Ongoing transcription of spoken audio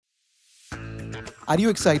Are you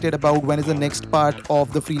excited about when is the next part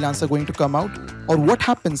of the Freelancer going to come out? Or what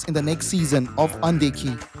happens in the next season of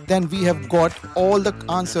Undekhi? Then we have got all the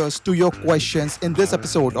answers to your questions in this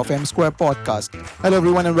episode of M Square Podcast. Hello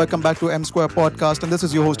everyone and welcome back to M Square Podcast, and this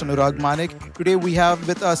is your host Anurag Manik. Today we have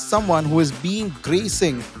with us someone who has been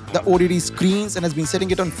gracing the OTT screens and has been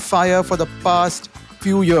setting it on fire for the past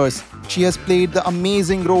few years. She has played the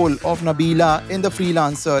amazing role of Nabeela in The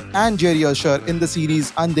Freelancer and Jerry Usher in the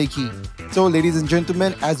series Undekhi. So, ladies and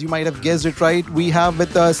gentlemen, as you might have guessed it right, we have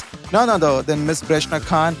with us none other than Miss Breshna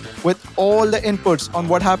Khan with all the inputs on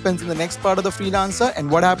what happens in the next part of The Freelancer and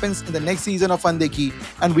what happens in the next season of Undekhi.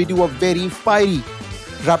 And we do a very fiery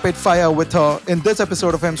rapid fire with her in this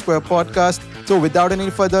episode of M Square Podcast. So, without any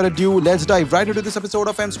further ado, let's dive right into this episode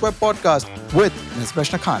of M Square Podcast with Miss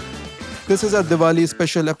Breshna Khan. This is a Diwali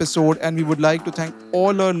special episode, and we would like to thank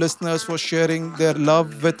all our listeners for sharing their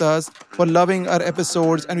love with us, for loving our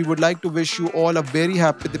episodes, and we would like to wish you all a very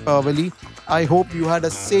happy Diwali. I hope you had a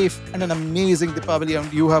safe and an amazing Diwali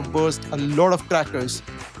and you have burst a lot of crackers.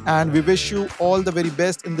 And we wish you all the very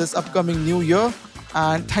best in this upcoming new year.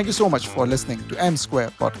 And thank you so much for listening to M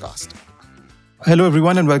Square Podcast. Hello,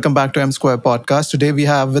 everyone, and welcome back to M Square Podcast. Today, we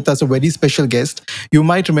have with us a very special guest. You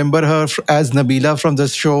might remember her as Nabeela from the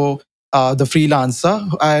show The Freelancer,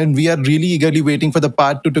 and we are really eagerly waiting for the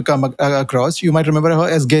part two to come across. You might remember her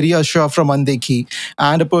as Gary Asha from Andekhi,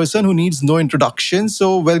 and a person who needs no introduction.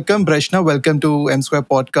 So, welcome, Breshna. Welcome to M Square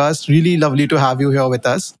Podcast. Really lovely to have you here with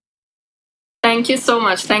us. Thank you so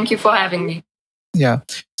much. Thank you for having me. Yeah.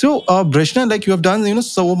 So, Breshna, like you have done,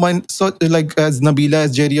 so like as Nabeela,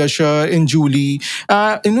 as Jerry Usher, in Julie,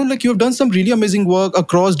 like you have done some really amazing work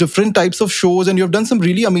across different types of shows, and you have done some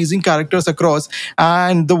really amazing characters across.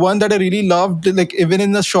 And the one that I really loved, like even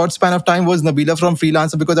in a short span of time, was Nabeela from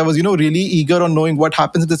Freelancer because I was, really eager on knowing what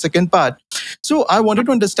happens in the second part. So, I wanted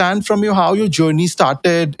to understand from you how your journey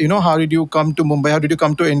started. How did you come to Mumbai? How did you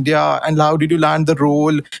come to India? And how did you land the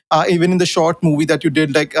role? Even in the short movie that you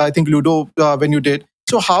did, like I think Ludo, when you did.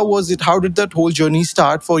 So how was it? How did that whole journey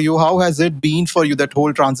start for you? How has it been for you, that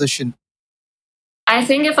whole transition? I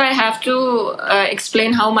think if I have to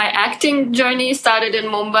explain how my acting journey started in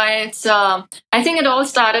Mumbai, I think it all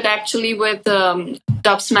started actually with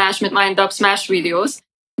Dub Smash, with my Dub Smash videos.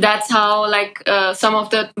 That's how some of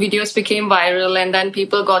the videos became viral, and then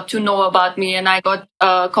people got to know about me, and I got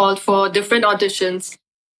called for different auditions.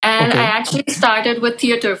 And I Okay. actually started with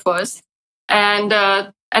theater first,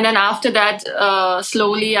 and then after that,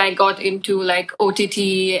 slowly I got into like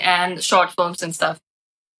OTT and short films and stuff.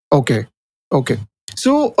 Okay. Okay.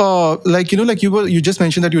 So, like you just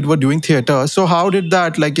mentioned that you were doing theater. So, how did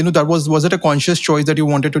that, that was it a conscious choice that you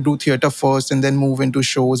wanted to do theater first and then move into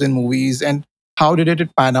shows and movies? And how did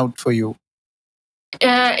it pan out for you?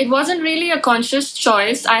 It wasn't really a conscious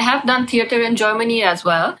choice. I have done theater in Germany as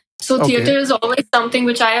well. So theater Okay. is always something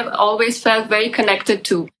which I have always felt very connected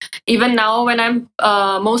to. Even now, when I'm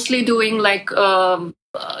mostly doing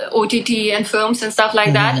OTT and films and stuff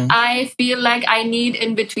like that, Mm-hmm. I feel like I need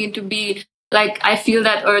in between to be like I feel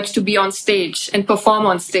that urge to be on stage and perform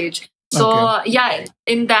on stage. Okay. So yeah,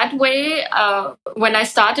 in that way, when I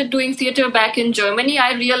started doing theater back in Germany,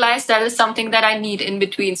 I realized that is something that I need in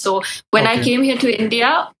between. So when I Okay. came here to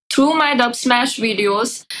India, through my Dub Smash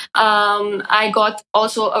videos, I got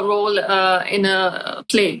also a role in a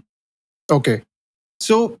play. Okay.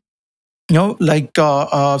 So, so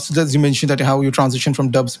as you mentioned that how you transition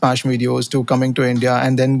from dub smash videos to coming to India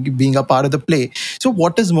and then being a part of the play. So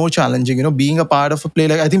what is more challenging, being a part of a play?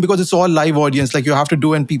 Like I think because it's all live audience, like you have to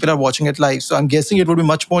do and people are watching it live. So I'm guessing it would be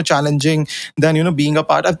much more challenging than, being a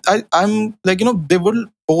part. I'm like, they will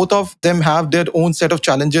both of them have their own set of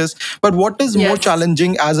challenges. But what is more Yes.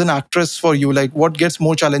 challenging as an actress for you? Like what gets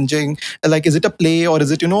more challenging? Like is it a play or is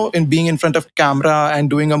it, in being in front of camera and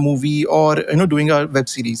doing a movie or, doing a web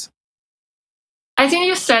series? I think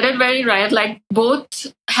you said it very right. Like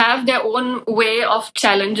both have their own way of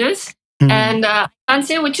challenges. Hmm. And I can't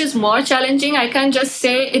say which is more challenging. I can just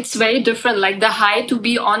say it's very different. Like the high to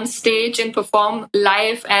be on stage and perform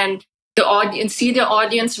live and the audience see the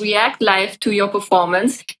audience react live to your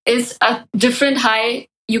performance is a different high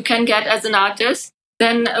you can get as an artist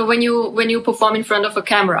than when you perform in front of a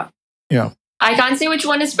camera. Yeah. I can't say which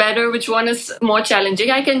one is better, which one is more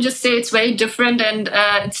challenging. I can just say it's very different, and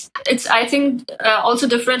it's I think also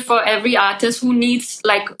different for every artist who needs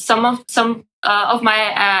like some of my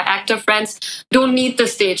actor friends don't need the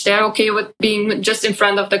stage. They're okay with being just in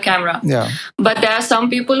front of the camera. Yeah. But there are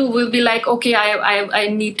some people who will be like, okay, I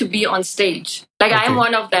need to be on stage. Like I am Okay.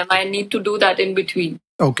 one of them. I need to do that in between.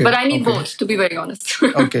 Okay. But I need Okay. both, to be very honest.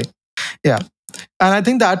 Okay. Yeah. And I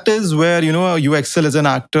think that is where you excel as an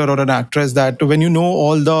actor or an actress. That when you know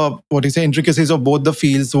all the what you say intricacies of both the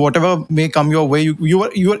fields, whatever may come your way, you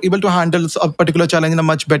are able to handle a particular challenge in a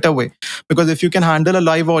much better way. Because if you can handle a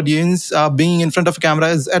live audience, being in front of a camera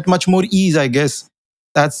is at much more ease, I guess.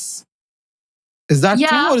 That's is that true,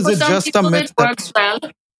 Yeah, or is for it some just a people it myth that works well.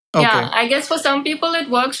 Yeah, okay? I guess for some people it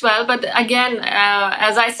works well, but again,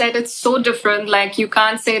 as I said, it's so different. Like you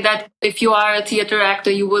can't say that if you are a theater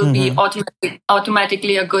actor, you will be Mm-hmm.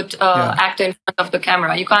 automatically a good Yeah. actor in front of the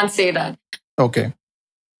camera. You can't say that. Okay.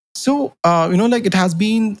 So, like it has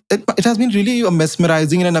been really a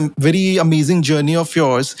mesmerizing and a very amazing journey of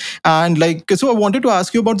yours. And like, so I wanted to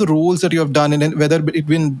ask you about the roles that you have done in whether be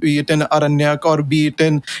it in Aranyak or be it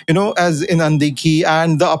in, as in Andeki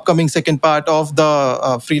and the upcoming second part of the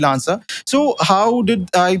freelancer. So how did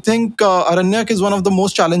I think Aranyak is one of the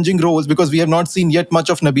most challenging roles because we have not seen yet much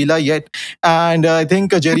of Nabeela yet. And I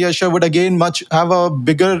think Jerry Asher would again much have a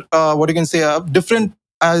bigger, what you can say, a different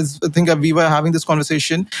as I think we were having this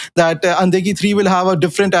conversation that Andegi 3 will have a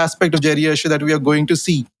different aspect of Jerry Asher that we are going to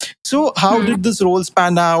see. So how Hmm. did this role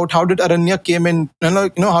span out? How did Aranya came in?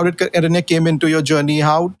 How did Aranya came into your journey?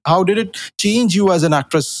 How did it change you as an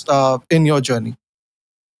actress in your journey?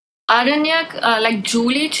 Aranyak, like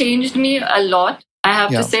Julie, changed me a lot. I have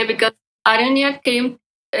to Yeah. say because Aranyak came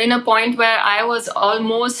in a point where I was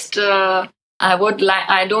almost.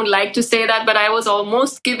 I don't like to say that, but I was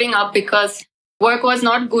almost giving up because work was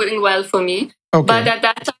not going well for me. But Okay. at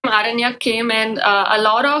that time, Aranyak came and a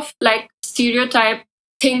lot of like stereotype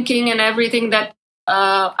thinking and everything that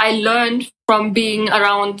I learned from being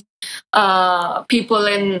around people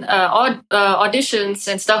in auditions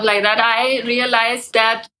and stuff like that. I realized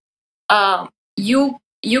that uh, you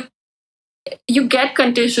you you get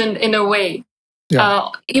conditioned in a way, Yeah.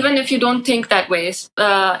 even if you don't think that way.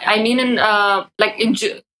 I mean, in like in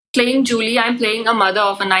playing Julie, I'm playing a mother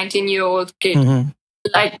of a 19-year-old kid. Mm-hmm.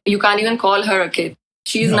 Like you can't even call her a kid.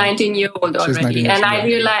 She's Yeah. 19-year-old She's 19 already, years and old. I Yeah.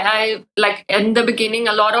 realized I like in the beginning,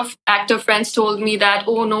 a lot of actor friends told me that,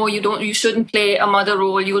 oh no, you shouldn't play a mother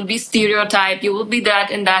role. You will be stereotyped. You will be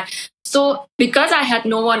that and that. So because I had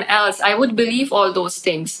no one else, I would believe all those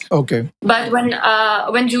things. Okay. But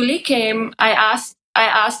when Julie came, I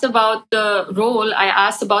asked about the role, I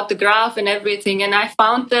asked about the graph and everything, and I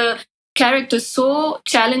found the character so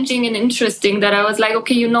challenging and interesting that I was like,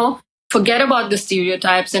 okay, forget about the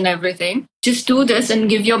stereotypes and everything. Just do this and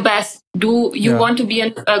give your best. Do you Yeah. want to be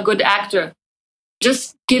a good actor?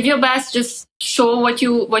 Just give your best. Just show what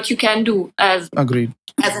you can do Agreed.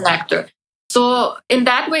 as an actor. So in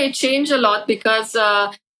that way, it changed a lot because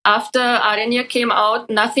after Aranya came out,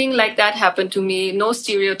 nothing like that happened to me. No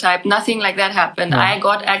stereotype, nothing like that happened. Yeah. I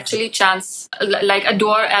got actually chance, like a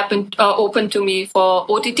door opened to me for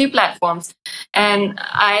OTT platforms, and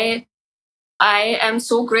I am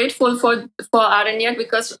so grateful for Aranya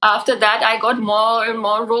because after that I got more and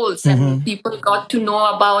more roles, and Mm-hmm. people got to know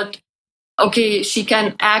about okay, she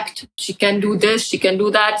can act, she can do this, she can do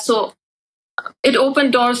that. So it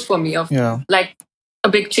opened doors for me of Yeah. like a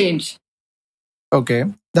big change. Okay.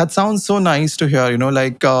 That sounds so nice to hear,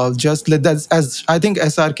 like just let that as I think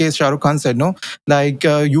SRK Shah Rukh Khan said, no, like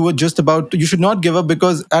you were just about to, you should not give up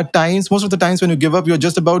because at times, most of the times when you give up, you're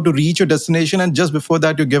just about to reach your destination and just before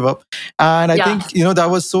that you give up. And I Yeah, think, that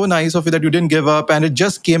was so nice of you that you didn't give up and it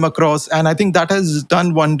just came across. And I think that has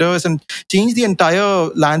done wonders and changed the entire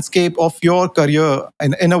landscape of your career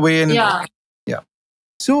in a way. And yeah, yeah.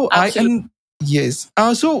 So I absolutely. and yes.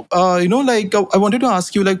 Like I wanted to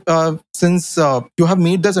ask you, like, since you have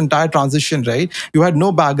made this entire transition, right? You had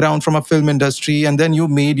no background from a film industry, and then you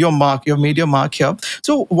made your mark. You have made your mark here.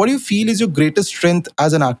 So, what do you feel is your greatest strength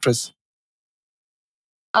as an actress?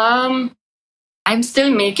 Um, I'm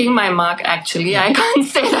still making my mark. Actually, Yeah. I can't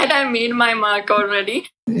say that I made my mark already,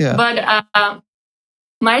 Yeah. but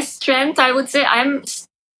my strength, I would say,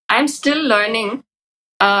 I'm still learning.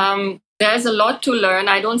 There's a lot to learn.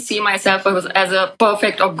 I don't see myself as a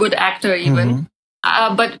perfect or good actor even.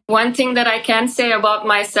 Mm-hmm. But one thing that I can say about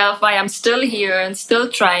myself, why I'm still here and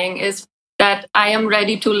still trying, is that I am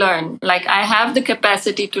ready to learn. Like I have the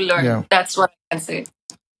capacity to learn. Yeah. That's what I can say.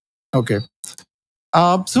 Okay.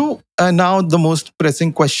 So now the most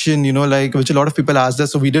pressing question, like which a lot of people asked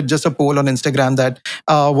us. So we did just a poll on Instagram that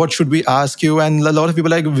what should we ask you, and a lot of people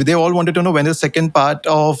like they all wanted to know when is the second part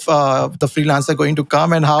of the freelancer going to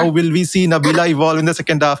come, and how will we see Nabeela evolve in the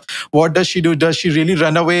second half? What does she do? Does she really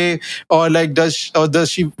run away, or like does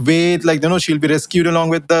she wait? Like she'll be rescued along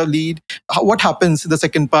with the lead. What happens in the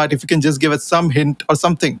second part? If you can just give us some hint or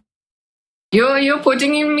something You're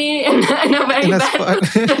putting me in a in very a bad spot.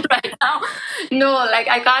 position right now. No, like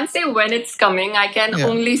I can't say when it's coming. I can Yeah.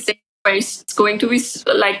 only say it's going to be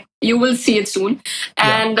like you will see it soon.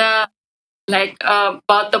 Yeah. And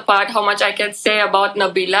about the part, how much I can say about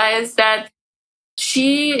Nabeela is that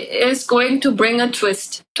she is going to bring a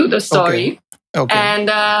twist to the Okay. story. Okay.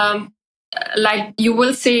 And like you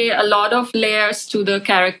will see a lot of layers to the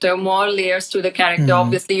character, more layers to the character. Mhm.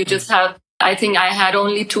 Obviously, you just have, I think I had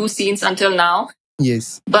only 2 scenes until now.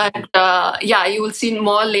 Yes. But yeah, you will see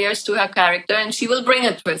more layers to her character and she will bring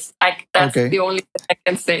a twist. That's Okay. the only thing I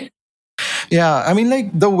can say. Yeah, I mean,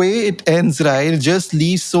 like the way it ends, right? It just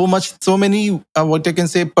leaves so many, what I can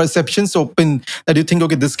say, perceptions open that you think,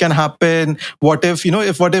 okay, this can happen. What if,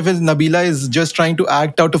 what if Nabeela is just trying to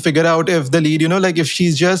act out to figure out if the lead, like if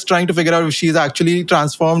she's just trying to figure out if she's actually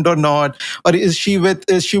transformed or not, or is she with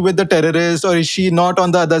the terrorist, or is she not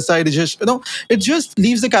on the other side? It's just, it just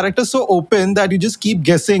leaves the character so open that you just keep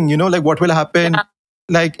guessing, like what will happen. Yeah,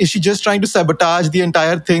 Like, is she just trying to sabotage the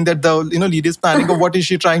entire thing that the lead is planning, or what is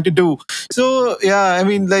she trying to do? So yeah, I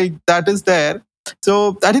mean, like that is there.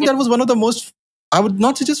 So I think yeah, that was one of the most, I would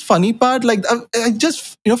not say just funny part. Like I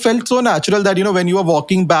just felt so natural that when you are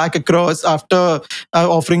walking back across after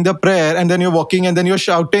offering the prayer, and then you're walking, and then you're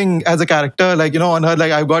shouting as a character, like on her,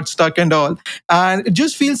 like I got stuck and all, and it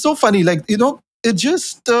just feels so funny. Like it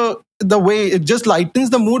just the way it just lightens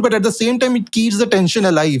the mood, but at the same time it keeps the tension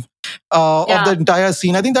alive of the yeah, entire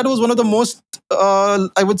scene. I think that was one of the most,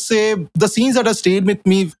 I would say, the scenes that have stayed with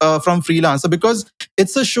me from Freelancer, because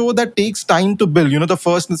it's a show that takes time to build. The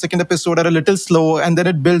first and the second episode are a little slow, and then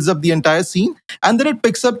it builds up the entire scene, and then it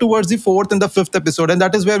picks up towards the fourth and the fifth episode, and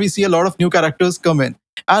that is where we see a lot of new characters come in.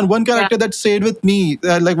 And one yeah. character that stayed with me,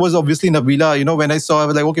 like, was obviously Nabeela. When I saw, I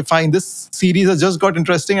was like, okay, fine, this series has just got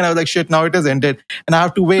interesting, and I was like, shit, now it has ended, and I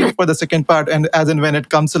have to wait for the second part, and as and when it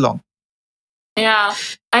comes along. Yeah,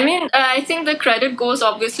 I mean, I think the credit goes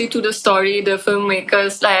obviously to the story, the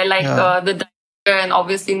filmmakers, Yeah. the director, and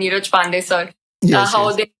obviously Neeraj Pandey sir, Yes. how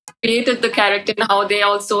Yes. they created the character and how they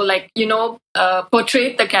also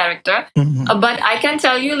portrayed the character. Mhm. But I can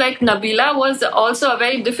tell you, like Nabeela was also a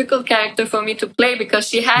very difficult character for me to play because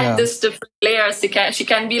she had Yeah. this different layers. She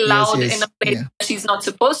can be Yes. loud in Yes. a place Yeah. where she's not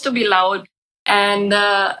supposed to be loud, and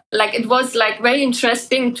like it was like very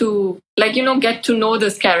interesting to get to know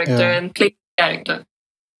this character Yeah. and play character.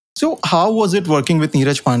 So how was it working with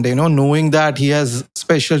Neeraj Pandey? Knowing that he has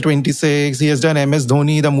Special 26, he has done MS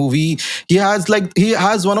Dhoni, the movie. He has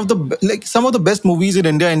one of the some of the best movies in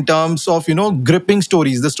India in terms of gripping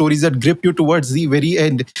stories, the stories that grip you towards the very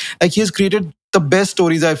end. Like, he has created the best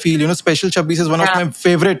stories. I feel Special 26 is one of Yeah, my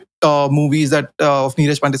favorite movies that of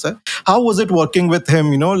Neeraj Pandey sir. How was it working with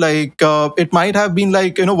him? Like, it might have been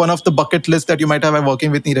like one of the bucket lists that you might have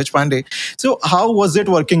working with Neeraj Pandey. So how was it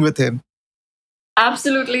working with him?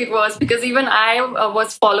 absolutely it was because even I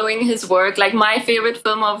was following his work. Like my favorite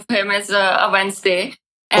film of him is A Wednesday,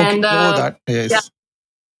 Okay. and Oh, that, yeah. yes.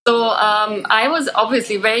 So I was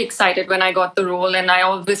obviously very excited when I got the role, and I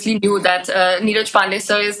obviously knew that Neeraj Pandey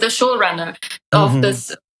sir is the showrunner of Hmm.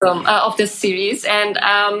 this series. And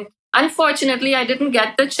unfortunately, I didn't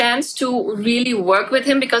get the chance to really work with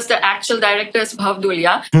him because the actual director is Bhav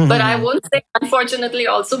Dulia. But I Hmm. will say, unfortunately,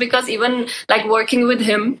 also because even like working with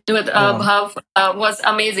him with Yeah. Bhav was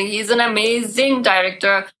amazing. He's an amazing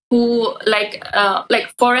director who like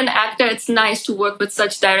for an actor, it's nice to work with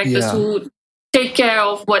such directors Yeah. who take care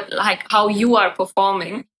of how you are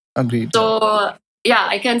performing. Agreed. So yeah,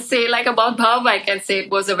 I can say like about Bhav, I can say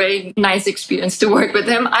it was a very nice experience to work with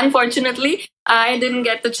him. Unfortunately, I didn't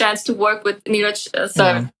get the chance to work with Neeraj Yeah.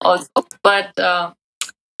 sir also, but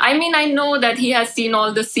I mean, I know that he has seen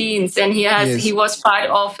all the scenes and he Yes. was part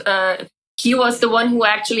of. He was the one who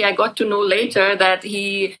actually I got to know later that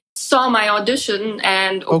he saw my audition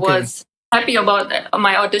and Okay. was happy about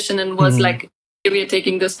my audition and was Hmm. like, "We are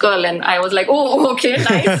taking this girl," and I was like, "Oh, okay,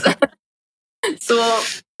 nice." So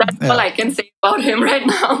that's all Yeah. I can say about him right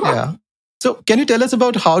now. Yeah. So can you tell us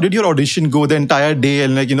about how did your audition go the entire day,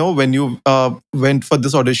 and like when you went for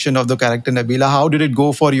this audition of the character Nabeela, how did it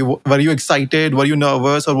go for you? Were you excited? Were you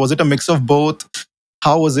nervous, or was it a mix of both?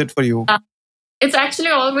 How was it for you? It's actually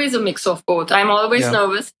always a mix of both. I'm always Yeah.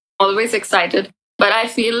 nervous, always excited, but I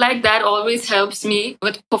feel like that always helps me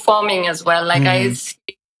with performing as well. Like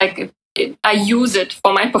Hmm. I use it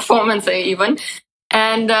for my performance even.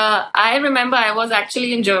 And I remember I was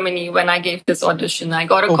actually in Germany when I gave this audition. I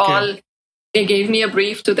got a Okay. call. They gave me a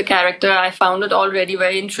brief to the character. I found it already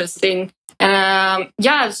very interesting. And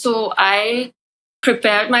yeah, so I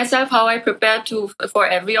prepared myself how I prepared to for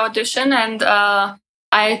every audition, and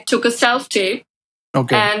I took a self tape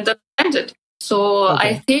Okay. and sent it. So I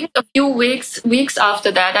Okay. think a few weeks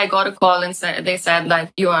after that, I got a call and they said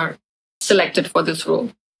that you are selected for this role.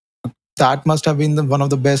 that must have been one of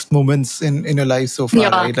the best moments in your life so far,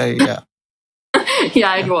 Yeah, right? Yeah.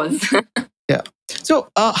 yeah, it Yeah. was. Yeah. So,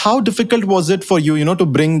 how difficult was it for you, to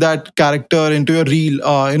bring that character into your real,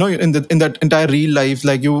 in that entire real life?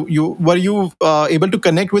 Like, you were you able to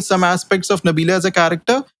connect with some aspects of Nabeela as a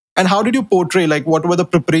character, and how did you portray? Like, what were the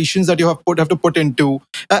preparations that you have to put into,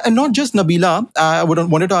 and not just Nabeela. I would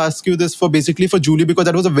wanted to ask you this for basically for Julie because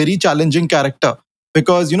that was a very challenging character.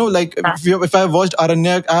 Because like if I watched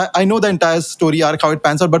Aranyak, I know the entire story arc how it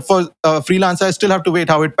pans out, but for Freelancer, I still have to wait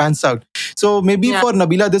how it pans out. So maybe Yeah. for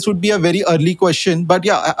Nabeela, this would be a very early question. But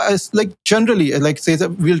yeah, like generally, like say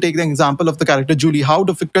we'll take the example of the character Julie. How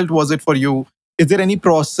difficult was it for you? Is there any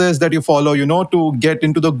process that you follow, to get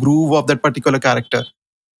into the groove of that particular character?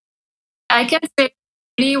 I can say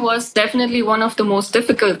Lee was definitely one of the most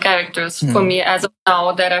difficult characters for Hmm. me as of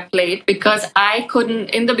now that I played because I couldn't,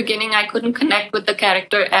 in the beginning, I couldn't connect with the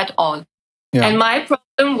character at all. Yeah. And my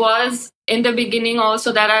problem was in the beginning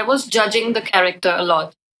also that I was judging the character a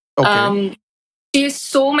lot. Okay. Um, she is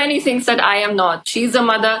so many things that I am not. She's a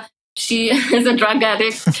mother. She is a drug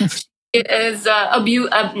addict. She is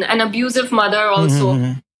an abusive mother also.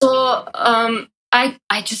 Hmm. So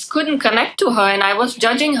I just couldn't connect to her, and I was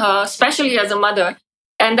judging her, especially as a mother.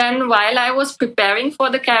 And then while I was preparing for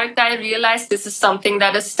the character, I realized this is something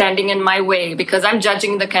that is standing in my way because I'm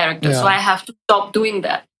judging the character. So Yeah. I have to stop doing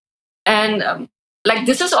that. And like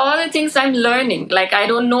this is all the things I'm learning. Like I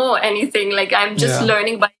don't know anything. Like I'm just Yeah.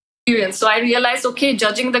 learning by experience. So I realized, okay,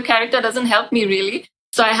 judging the character doesn't help me really.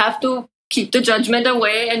 So I have to keep the judgment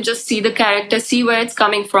away and just see the character, see where it's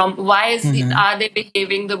coming from. Why Hmm. are they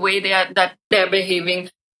behaving the way they're behaving?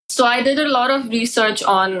 So I did a lot of research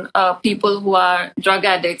on people who are drug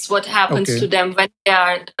addicts, what happens to Okay. them when they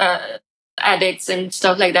are addicts and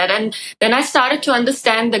stuff like that. And then I started to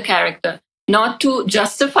understand the character, not to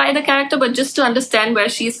justify the character, but just to understand where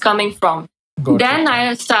she's coming from. Got it. Then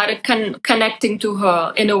I started connecting to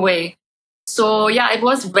her in a way. So yeah, it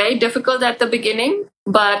was very difficult at the beginning,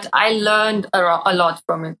 but I learned a lot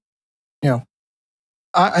from it. Yeah.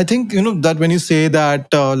 I think that when you say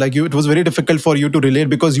that like it was very difficult for you to relate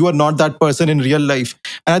because you are not that person in real life,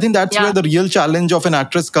 and I think that's where Yeah, the real challenge of an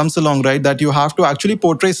actress comes along, right? That you have to actually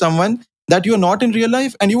portray someone that you are not in real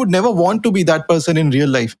life, and you would never want to be that person in real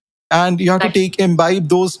life, and you have to like take imbibe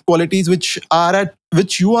those qualities which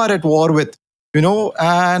you are at war with,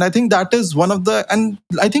 and I think that is one of the, and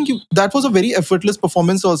I think that was a very effortless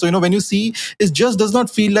performance also, when you see it just does not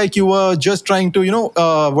feel like you were just trying to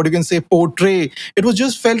what you can say portray. It was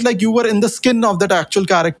just felt like you were in the skin of that actual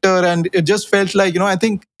character, and it just felt like, I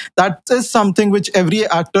think that is something which every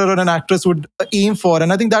actor or an actress would aim for,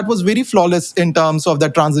 and I think that was very flawless in terms of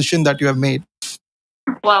that transition that you have made.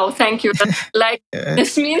 wow, thank you. Like Uh,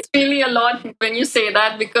 this means really a lot when you say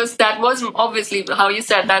that because that was obviously how you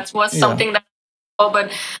said that was yeah. something that.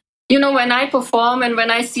 But when I perform and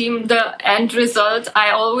when I see the end result,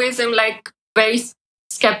 I always am like very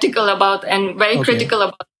skeptical about and very Okay. critical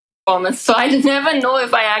about performance. So I never know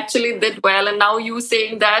if I actually did well. And now you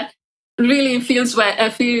saying that really feels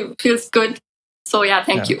well, feels good. So yeah,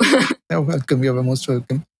 thank Yeah. you. You're welcome. You're most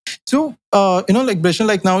welcome. So, like Breshna,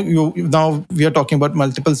 like now we are talking about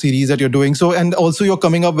multiple series that you're doing. So, and also you're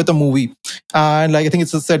coming up with a movie, and like I think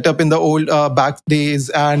it's a setup in the old back days,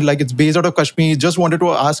 and like it's based out of Kashmir. Just wanted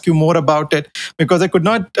to ask you more about it because I could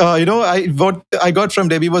not, what I got from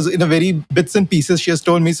Debbie was in a very bits and pieces. She has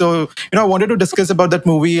told me, so I wanted to discuss about that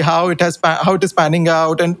movie, how how it is panning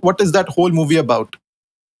out, and what is that whole movie about.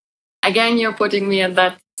 Again, you're putting me in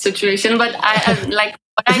that situation, but I like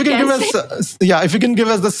what If I you can can give say. us, yeah, if you can give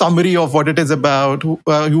us the summary of what it is about,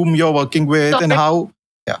 whom you're working with, and how.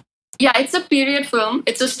 Yeah. Yeah, it's a period film.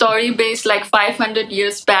 It's a story based like 500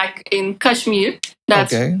 years back in Kashmir.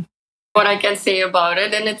 That's Okay. what I can say about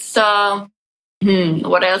it. And it's,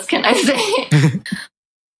 what else can I say?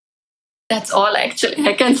 That's all actually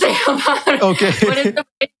I can say about it. Okay. But it's a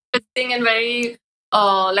very interesting and very,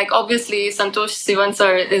 like obviously Santosh Sivan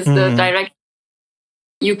sir is the Hmm. director.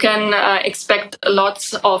 You can expect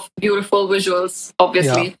lots of beautiful visuals, Yeah.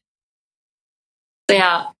 obviously. So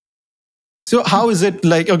yeah, So how is it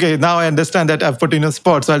like? Okay, now I understand that I've put in a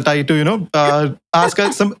spot, so I'll try to ask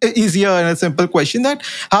some easier and a simple question. That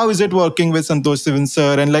how is it working with Santosh Sivan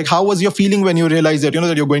sir, and like how was your feeling when you realized that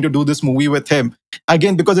that you're going to do this movie with him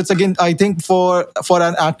again? Because it's again, I think for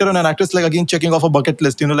an actor and an actress, like again checking off a bucket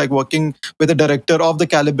list, like working with a director of the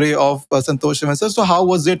caliber of Santosh Sivan sir. So how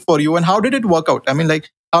was it for you, and how did it work out? I mean, like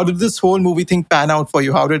how did this whole movie thing pan out for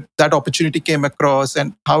you? How did that opportunity came across,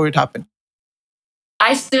 and how it happened?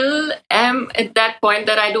 I still am at that point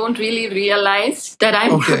that I don't really realize that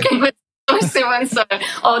I'm Okay. working with Sivan sir.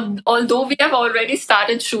 Although we have already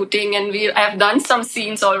started shooting and we have done some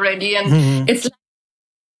scenes already, and Mhm. it's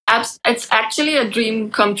it's actually a dream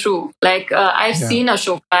come true. Like I've Yeah. seen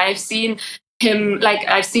Ashok, I've seen him, like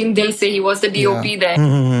I've seen Dil Se, he was the Yeah. DOP there.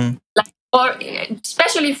 Mhm. Or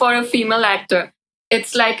especially for a female actor,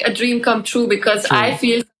 it's like a dream come true because True. I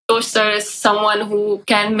feel Santosh sir is someone who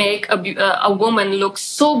can make a woman look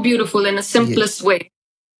so beautiful in a simplest Yes. way.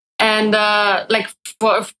 And like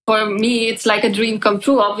for me, it's like a dream come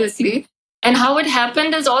true, obviously. And how it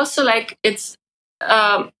happened is also like it's.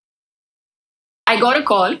 I got a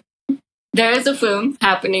call. There is a film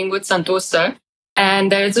happening with Santosh sir,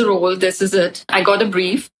 and there is a role. This is it. I got a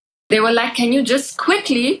brief. They were like, "Can you just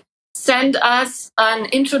quickly send us an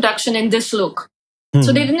introduction in this look?"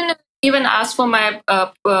 So they Mhm. didn't even ask for my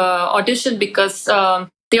audition because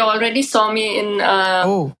they already saw me in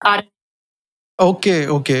Oh, art. okay,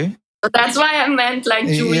 okay. So that's why I meant like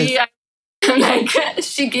Julie. Yes. Like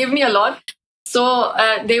she gave me a lot. So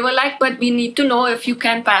they were like, "But we need to know if you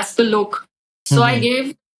can pass the look." So I Mhm.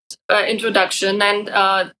 gave introduction, and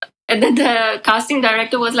then the casting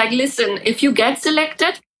director was like, "Listen, if you get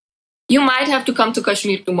selected, you might have to come to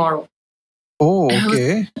Kashmir tomorrow." Oh, And I was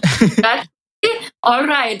okay. that all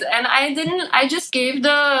right. And I just gave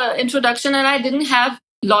the introduction, and I didn't have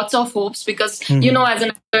lots of hopes because, Mhm. as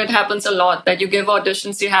an actor, it happens a lot that you give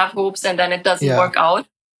auditions, you have hopes, and then it doesn't Yeah. work out.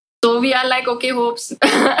 So we are like, okay, hopes,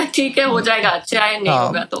 ठीक है, हो जाएगा, अच्छा है, नहीं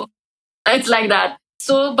होगा Um, तो. It's like that.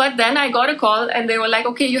 So, but then I got a call and they were like,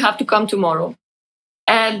 okay, you have to come tomorrow.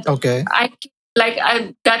 And okay.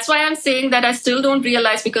 that's why I'm saying that I still don't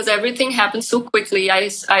realize because everything happened so quickly.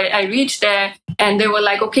 I reached there and they were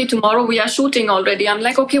like, okay, tomorrow we are shooting already. I'm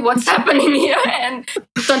like, okay, what's happening here? And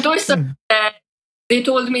Santosh sir, they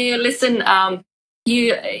told me, listen,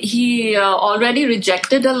 he already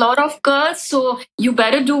rejected a lot of girls, so you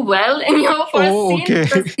better do well in your first Oh, scene okay.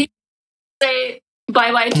 because he say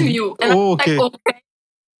bye bye to you. And I Oh, was like, okay. okay.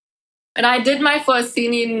 And I did my first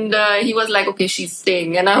scene, and he was like, okay, she's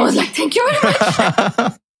staying. And I was like, thank you very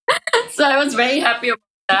much. So I was very happy about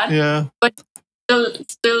that. Yeah. But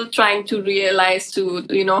still trying to realize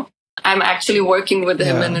I'm actually working with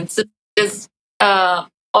him, and Yeah. it's uh,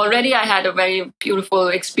 already I had a very beautiful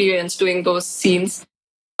experience doing those scenes,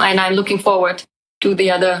 and I'm looking forward to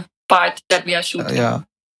the other part that we are shooting. Yeah.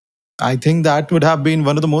 I think that would have been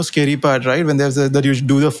one of the most scary part, right? When that you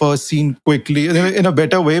do the first scene quickly in a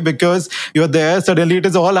better way because you're there. Suddenly, it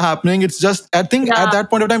is all happening. It's just I think at Yeah, that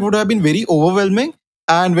point of time it would have been very overwhelming.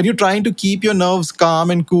 And when you're trying to keep your nerves calm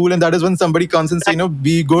and cool, and that is when somebody comes and say,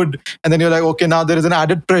 be good, and then you're like, okay, now there is an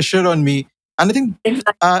added pressure on me. And I think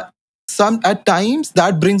exactly. uh, some at times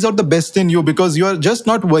that brings out the best in you because you are just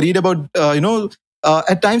not worried about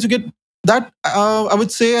at times you get that I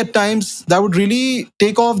would say at times that would really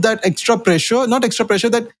take off that extra pressure, not extra pressure,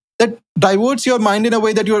 that diverts your mind in a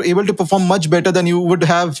way that you're able to perform much better than you would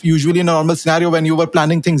have usually in a normal scenario when you were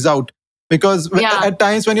planning things out. Because Yeah, at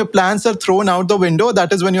times when your plans are thrown out the window,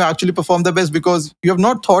 that is when you actually perform the best because you have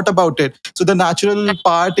not thought about it. So the natural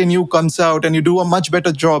part in you comes out and you do a much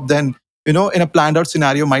better job than, in a planned out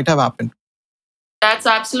scenario might have happened. that's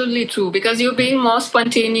absolutely true because you're being more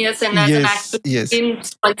spontaneous, and as an actor, Yes, yes. being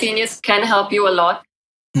spontaneous can help you a lot.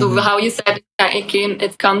 So Mhm. how you said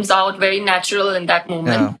it comes out very natural in that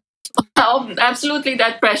moment. Yeah, Oh, absolutely,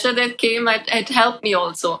 that pressure that came, it helped me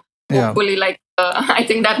also. yeah. Hopefully, like I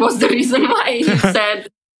think that was the reason why he said,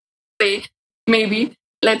 "Say maybe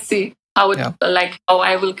let's see how it Yeah. how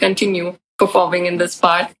I will continue performing in this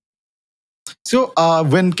part." So,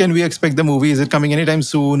 when can we expect the movie? Is it coming anytime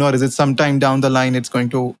soon, or is it sometime down the line? It's going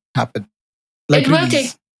to happen, like It will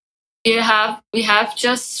take. release. We have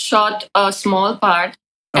just shot a small part,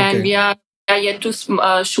 and Okay. we are yet to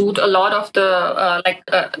shoot a lot of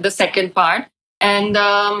the second part. And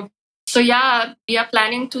so yeah, we are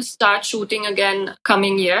planning to start shooting again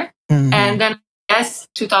coming year, Mhm. and then yes,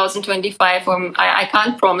 2025. I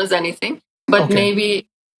can't promise anything, but Okay. maybe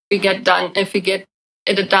we get done. If we get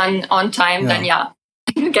it done on time, then Yeah.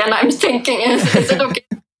 yeah. Again, I'm thinking, is it okay?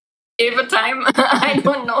 Give a time? I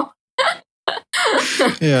don't know.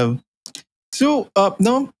 Yeah. So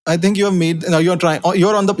now I think you have made now you're trying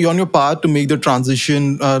you're on your path to make the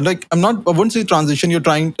transition. Like I wouldn't say transition. You're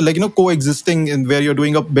trying like coexisting in where you're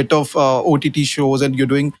doing a bit of OTT shows and you're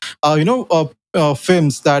doing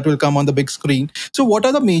films that will come on the big screen. So what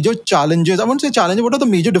are the major challenges? I won't say challenges. What are the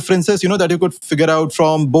major differences that you could figure out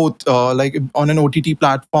from both like on an OTT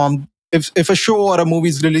platform? If a show or a movie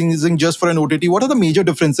is releasing just for an OTT, what are the major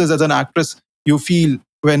differences as an actress you feel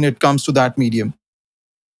when it comes to that medium?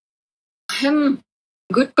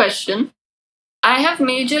 Good question. I have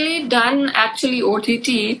majorly done actually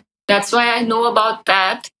OTT That's why I know about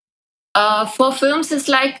that. For films, it's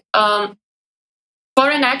like for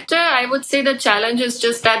an actor, I would say the challenge is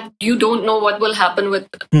just that you don't know what will happen with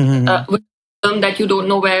a film, that you don't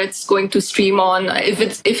know where it's going to stream on, if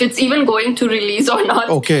it's even going to release or not.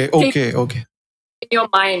 Okay, Things okay, okay. in your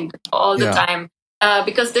mind all the Yeah, time,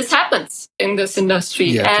 because this happens in this industry.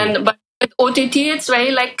 yeah, true. And but with OTT, it's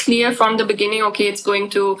very like clear from the beginning. Okay, it's going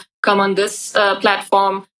to come on this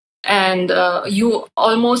platform, and you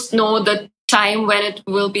almost know the time when it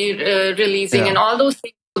will be releasing and Yeah. all those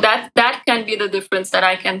things. That can be the difference that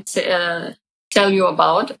I can tell you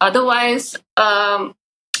about. Otherwise,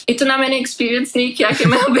 इतना मैंने experience नहीं किया कि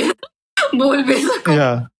मैं अभी बोल भी सकूं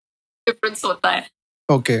Yeah. डिफरेंस होता है.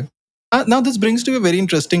 Okay. Now this brings to a very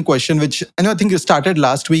interesting question, which I think it started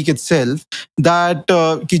last week itself. That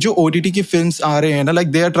कि जो OTT की films आ रहे हैं ना,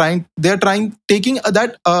 like they are trying taking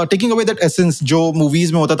away that essence जो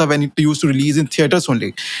movies में होता था when it used to release in theaters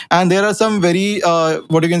only. And there are some very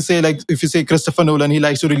what you can say, like if you say Christopher Nolan, he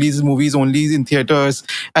likes to release his movies only in theaters.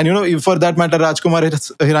 And for that matter, Rajkumar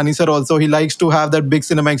Hirani sir also, he likes to have that big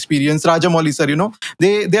cinema experience. Rajamouli sir,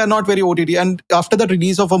 they are not very OTT. And after the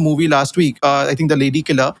release of a movie last week, I think The Lady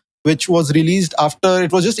Killer, which was released after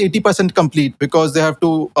it was just 80% complete, because they have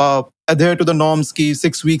to adhere to the norms key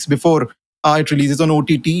 6 weeks before it releases on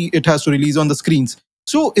OTT, it has to release on the screens.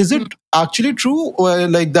 So is it actually true,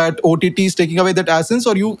 like that OTT is taking away that essence,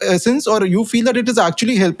 or you feel that it is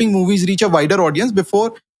actually helping movies reach a wider audience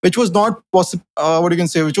before, which was not possible, what you can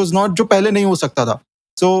say, which was not जो पहले नहीं हो सकता था.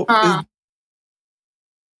 So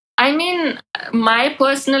I mean, my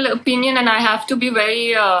personal opinion, and I have to be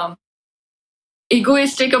very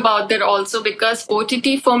egoistic about that also, because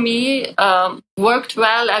OTT for me worked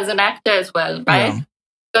well as an actor as well, right? yeah,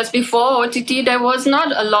 Because before OTT, there was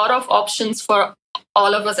not a lot of options for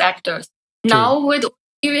all of us actors. true. Now with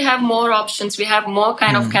OTT, we have more options. We have more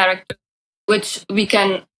kind of characters which we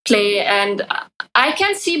can play, and I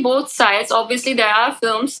can see both sides. Obviously, there are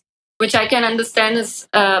films which I can understand is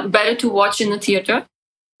better to watch in the theater,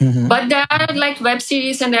 but there are like web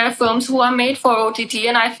series and there are films who are made for OTT,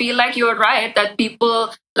 and I feel like you're right that people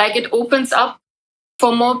like it opens up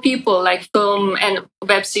for more people, like film and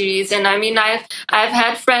web series. And I mean, I've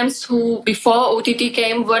had friends who before OTT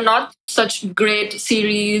came were not such great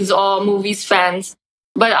series or movies fans,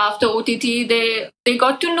 but after OTT they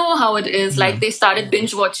got to know how it is. Yeah. Like they started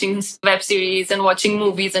binge watching web series and watching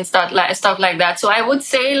movies and stuff like that. So I would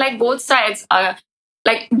say like both sides are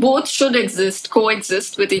like both should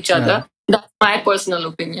coexist with each Yeah. other. That's my personal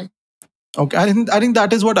opinion. Okay, I think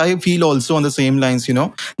that is what I feel also on the same lines.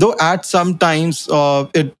 Though at some times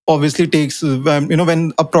it obviously takes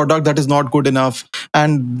when a product that is not good enough,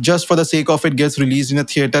 and just for the sake of it gets released in a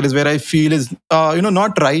theater, is where I feel is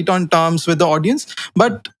not right on terms with the audience.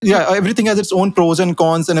 But yeah, everything has its own pros and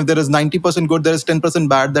cons, and if there is 90% good, there is 10%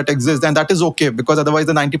 bad that exists, and that is okay, because otherwise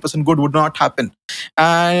the 90% good would not happen.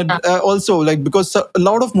 And also, like, because a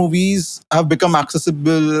lot of movies have become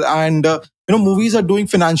accessible, and movies are doing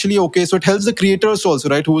financially okay, so it helps the creators also,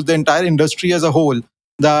 right, who's the entire industry as a whole,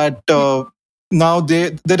 that now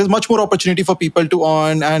there is much more opportunity for people to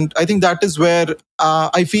earn. And I think that is where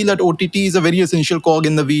I feel that OTT is a very essential cog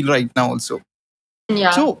in the wheel right now also.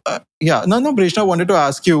 Yeah. So yeah, no, Breshna, I wanted to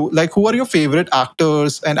ask you, like, who are your favorite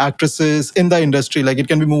actors and actresses in the industry? Like, it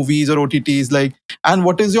can be movies or OTTs. Like, and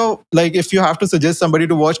what is your, like, if you have to suggest somebody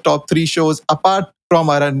to watch top 3 shows apart from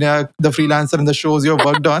Aranyak, the Freelancer, and the shows you've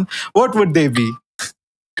worked on, what would they be?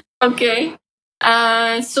 Okay.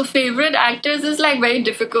 So favorite actors is like very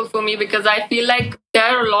difficult for me because I feel like there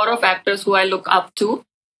are a lot of actors who I look up to.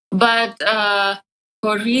 But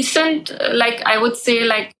for recent, like I would say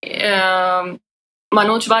like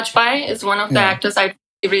Manoj Bajpayee is one of the Yeah. actors I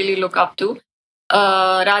really look up to.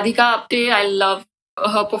 Radhika Apte, I love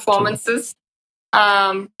her performances.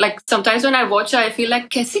 Like sometimes when I watch her, I feel like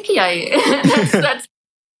kaise kiya ye? That's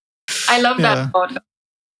I love that Yeah. about her.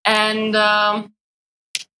 And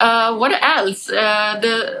what else?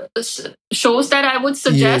 The shows that I would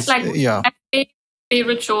suggest, Yes. like Yeah. my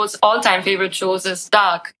favorite shows, all-time favorite shows, is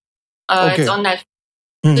Dark. It's Okay. on Netflix.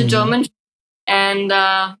 The German, and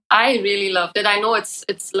I really loved it. I know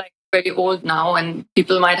it's like very old now, and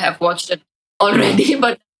people might have watched it already,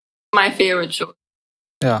 but my favorite show.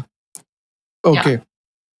 Yeah. Yeah. Okay.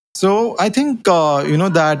 So I think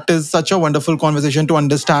that is such a wonderful conversation to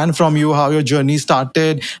understand from you how your journey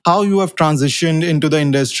started, how you have transitioned into the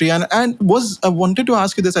industry, and was I wanted to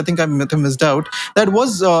ask you this. I think I missed out. That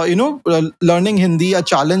was learning Hindi a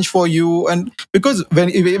challenge for you, and because when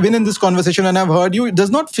even in this conversation, when I've heard you, it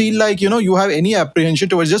does not feel like you have any apprehension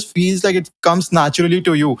to it. It just feels like it comes naturally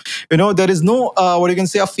to you. There is no what you can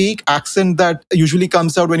say, a fake accent that usually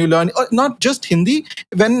comes out when you learn, not just Hindi.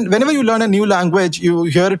 Whenever you learn a new language, you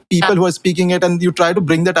hear Yeah. people who are speaking it and you try to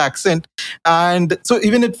bring that accent. And so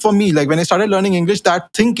even it for me, like when I started learning English, that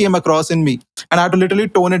thing came across in me, and I had to literally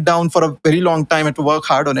tone it down for a very long time and to work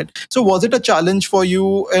hard on it. So was it a challenge for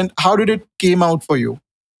you, and how did it came out for you?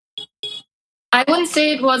 I wouldn't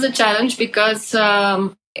say it was a challenge because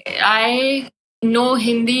I know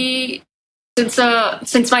Hindi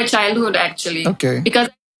since my childhood actually. Okay. Because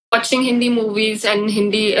watching Hindi movies and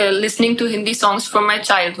Hindi listening to Hindi songs from my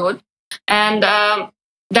childhood, and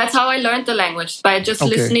that's how I learned the language by just Okay.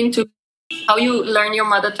 listening to how you learn your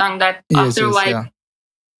mother tongue. That Yes, after a yes, while yeah.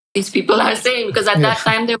 these people are saying, because at Yeah. that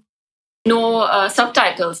time there were no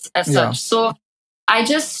subtitles as Yeah. such. So I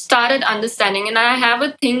just started understanding, and I have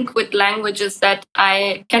a thing with languages that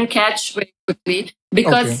I can catch very quickly Okay.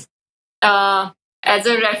 because as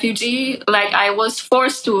a refugee, like I was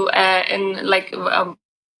forced to in like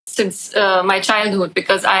since my childhood,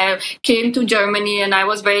 because I came to Germany and I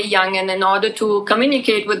was very young, and in order to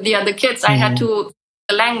communicate with the other kids, I had Mhm. to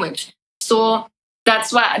the language. So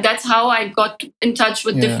that's how I got in touch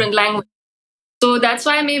with Yeah. different languages. So that's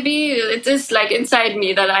why maybe it is like inside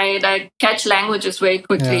me that I catch languages very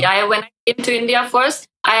quickly. Yeah. I When I came to India first,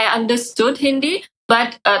 I understood Hindi,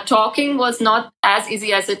 but talking was not as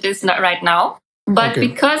easy as it is right now. But Okay.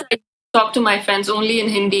 because I talk to my friends only in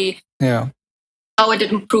Hindi, Yeah. how it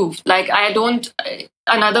improved. Like I don't.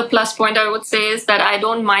 Another plus point I would say is that I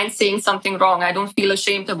don't mind saying something wrong. I don't feel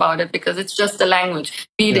ashamed about it because it's just a language.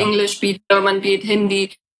 Be it Yeah. English, be it German, be it Hindi.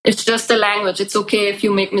 It's just a language. It's okay if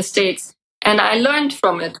you make mistakes. And I learned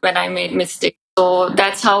from it when I made mistakes. So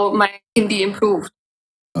that's how my Hindi improved.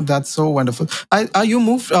 That's so wonderful. You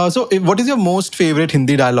moved. What is your most favorite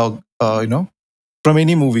Hindi dialogue? From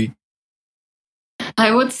any movie.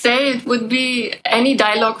 I would say it would be any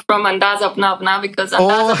dialogue from Andaz Apna Apna, because Andaz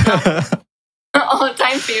Oh, Apna all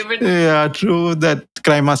time favorite. yeah, true. That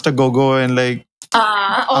Crime Master Gogo and like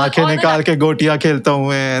आंखें All the निकाल के गोटियां खेलता हूँ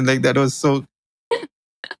मैं, and like that was so,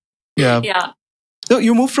 yeah. yeah, So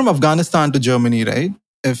you moved from Afghanistan to Germany, right?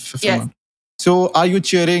 If I'm yes. not. So are you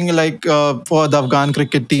cheering like for the Afghan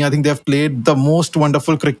cricket team? I think they've played the most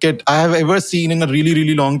wonderful cricket I have ever seen in a really,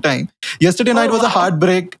 really long time. Yesterday night Oh was a wow.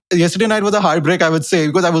 heartbreak. Yesterday night was a heartbreak, I would say,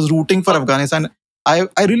 because I was rooting for Afghanistan. I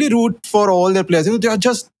really root for all their players. They are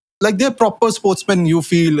just like they're proper sportsmen, you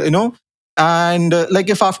feel. And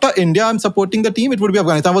like if after India I'm supporting the team, it would be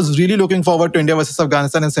Afghanistan. I was really looking forward to India versus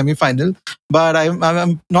Afghanistan in semi-final, but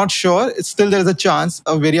I'm not sure. Still, there is a chance,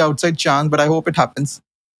 a very outside chance, but I hope it happens.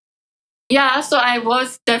 Yeah, so I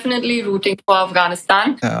was definitely rooting for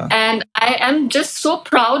Afghanistan. Yeah. And I am just so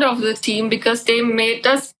proud of the team because they made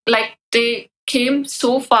us, like, they came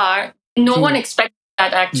so far. No one True. expected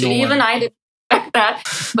that, No actually. Even one. I didn't expect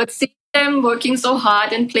that. But seeing them working so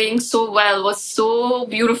hard and playing so well was so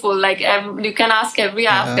beautiful. Like, you can ask every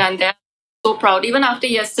Yeah. Afghan, they're so proud. Even after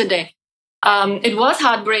yesterday, it was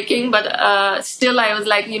heartbreaking, but still, I was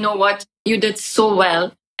like, you know what? You did so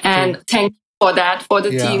well. True. And thank you for that, for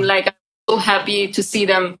the team. Yeah. Like, so happy to see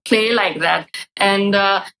them play like that. And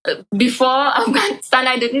before Afghanistan,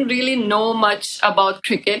 I didn't really know much about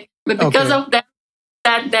cricket, but because Okay. of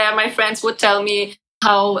that, there my friends would tell me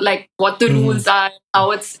how, like, what the Mhm. rules are,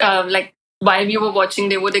 how it's like while we were watching,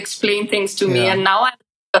 they would explain things to me, Yeah. and now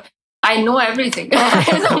I know everything.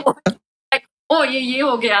 like, oh ये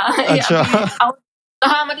हो गया ये अच्छा. अभी out.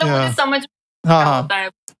 हाँ मतलब मुझे Yeah. समझ में हाँ क्या हाँ. होता है,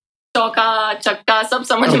 चौका चक्का सब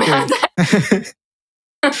समझ में Okay. आता है.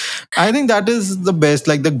 I think that is the best,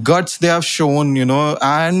 like the guts they have shown,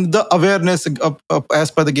 and the awareness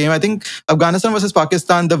as per the game. I think Afghanistan versus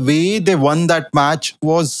Pakistan, the way they won that match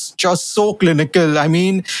was just so clinical. I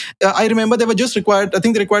mean, I remember they were just required, I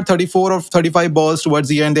think they required 34 or 35 balls towards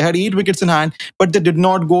the end. They had 8 wickets in hand, but they did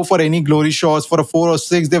not go for any glory shots for a 4 or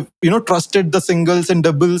 6. They trusted the singles and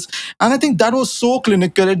doubles. And I think that was so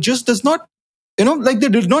clinical. It just does not like they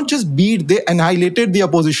did not just beat, they annihilated the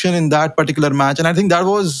opposition in that particular match. And I think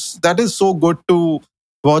that is so good to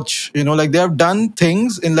watch. Like they have done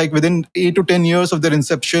things in like within 8 to 10 years of their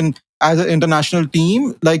inception as an international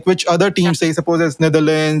team, like which other teams, say suppose as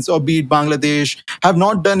Netherlands or beat Bangladesh, have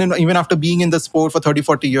not done even after being in the sport for 30,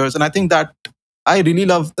 40 years. And I think that I really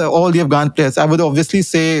love all the Afghan players. I would obviously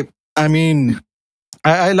say, I mean,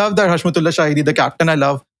 I love that Hashmatullah Shahidi, the captain, I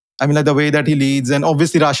love. I mean, like the way that he leads, and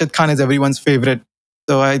obviously Rashid Khan is everyone's favorite.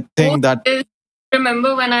 So I think that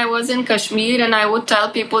remember when I was in Kashmir and I would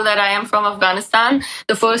tell people that I am from Afghanistan,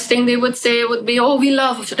 the first thing they would say would be, "Oh, we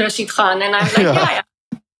love Rashid Khan," and I'm like, Yeah.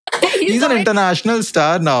 yeah. he's an international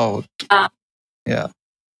star now. Yeah.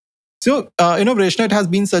 So, Breshna, it has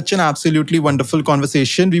been such an absolutely wonderful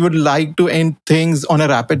conversation. We would like to end things on a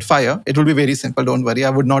rapid fire. It will be very simple. Don't worry. I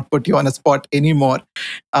would not put you on a spot anymore.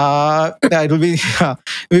 It will be,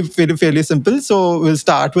 fairly simple. So, we'll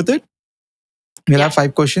start with it. We'll have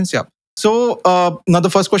 5 questions. Yeah. So, now the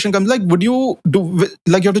first question comes like, would you do,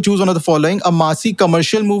 like, you have to choose one of the following: a massy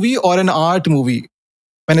commercial movie or an art movie?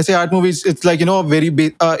 When I say art movies, it's like,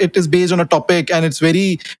 it is based on a topic and it's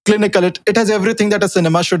very clinical. It has everything that a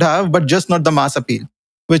cinema should have, but just not the mass appeal.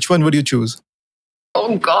 Which one would you choose?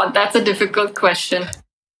 Oh God, that's a difficult question.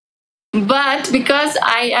 But because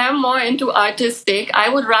I am more into artistic, I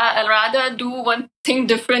would rather do one thing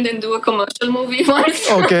different and do a commercial movie once.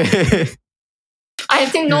 Okay. I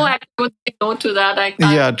think no actor would say no to that. I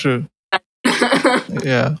can't. Yeah, true.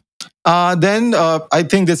 Yeah. Then I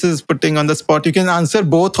think this is putting on the spot. You can answer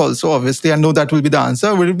both also, obviously. I know that will be the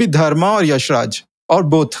answer. Will it be Dharma or Yashraj? Or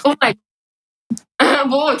both? Oh my.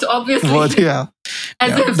 Both, obviously. Both, yeah.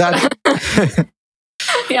 As if. That,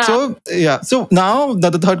 yeah. So now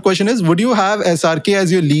the third question is, would you have SRK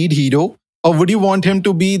as your lead hero, or would you want him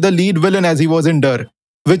to be the lead villain as he was in Dur?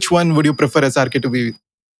 Which one would you prefer SRK to be?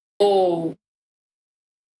 Oh.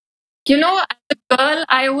 As a girl,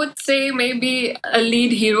 I would say maybe a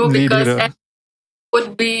lead hero because that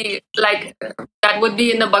would be like, that would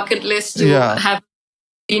be in the bucket list to have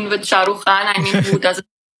seen with Shah Rukh Khan. I mean, who doesn't do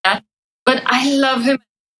that? But I love him.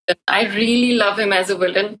 I really love him as a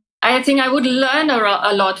villain. I think I would learn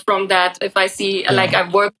a lot from that if I see, like,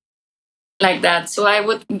 I've worked like that. So I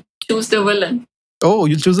would choose the villain. Oh,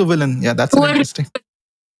 you choose a villain. Yeah, that's interesting.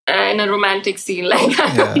 In a romantic scene like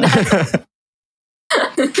that.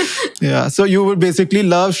 Yeah, so you would basically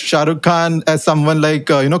love Shah Rukh Khan as someone like,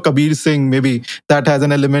 Kabir Singh, maybe, that has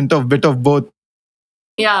an element of bit of both.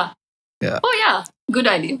 Yeah. Oh, yeah. Good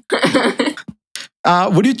idea.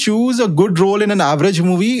 Would you choose a good role in an average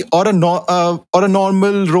movie or a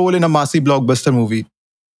normal role in a massy blockbuster movie?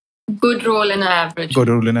 Good role in an average. Good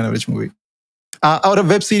role in an average movie. Or a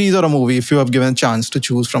web series or a movie, if you have given a chance to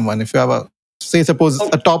choose from one. If you have a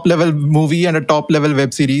top level movie and a top level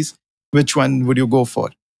web series, which one would you go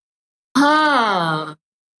for?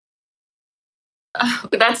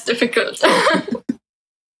 That's difficult.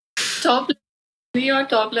 Top level movie or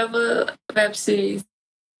top level web series?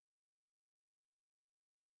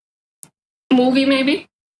 Movie, maybe.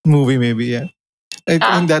 Movie, maybe, yeah. I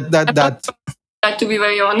think that's that, to be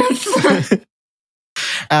very honest.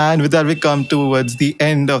 And with that, we come towards the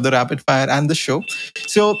end of the rapid fire and the show.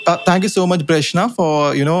 So thank you so much, Breshna,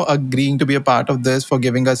 for agreeing to be a part of this, for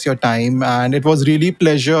giving us your time. And it was really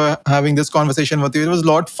pleasure having this conversation with you. It was a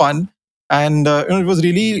lot of fun. And it was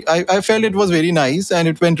really, I felt it was very nice and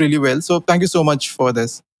it went really well. So thank you so much for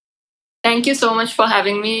this. Thank you so much for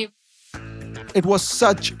having me. It was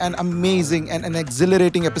such an amazing and an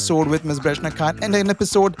exhilarating episode with Ms. Breshna Khan, and an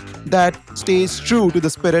episode that stays true to the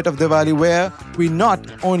spirit of Diwali, where we not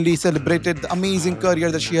only celebrated the amazing career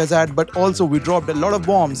that she has had, but also we dropped a lot of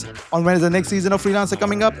bombs on when is the next season of Freelancer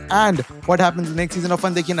coming up and what happens in the next season of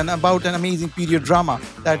Andekhi, and about an amazing period drama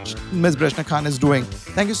that Ms. Breshna Khan is doing.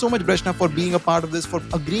 Thank you so much, Breshna, for being a part of this, for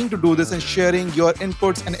agreeing to do this and sharing your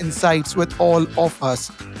inputs and insights with all of us.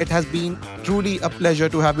 It has been truly a pleasure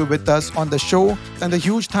to have you with us on the show. And a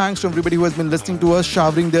huge thanks to everybody who has been listening to us,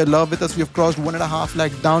 showering their love with us. We have crossed 1.5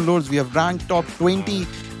 lakh downloads. We have ranked top 20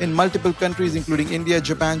 in multiple countries, including India,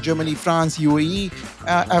 Japan, Germany, France, UAE,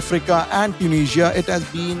 Africa, and Tunisia. It has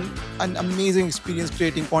been an amazing experience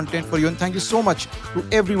creating content for you. And thank you so much to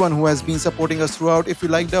everyone who has been supporting us throughout. If you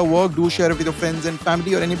liked our work, do share it with your friends and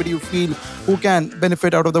family or anybody you feel who can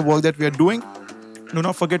benefit out of the work that we are doing. Do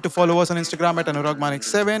not forget to follow us on Instagram at Anurag Manik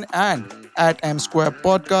 7 and at M Square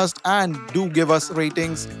Podcast, and do give us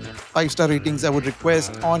ratings, 5-star ratings I would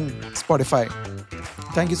request on Spotify.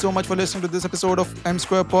 Thank you so much for listening to this episode of M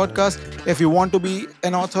Square Podcast. If you want to be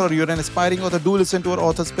an author or you're an aspiring author, do listen to our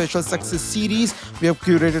Author Special Success Series. We have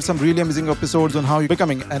curated some really amazing episodes on how you're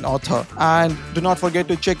becoming an author. And do not forget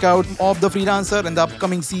to check out Of the Freelancer and the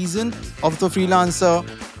upcoming season of The Freelancer.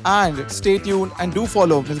 And stay tuned and do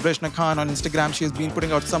follow Ms. Breshna Khan on Instagram. She has been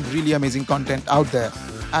putting out some really amazing content out there.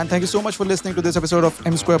 And thank you so much for listening to this episode of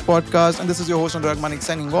M Square Podcast. And this is your host, Anurag Manik,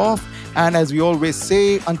 signing off. And as we always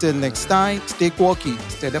say, until next time, stay quirky,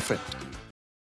 stay different.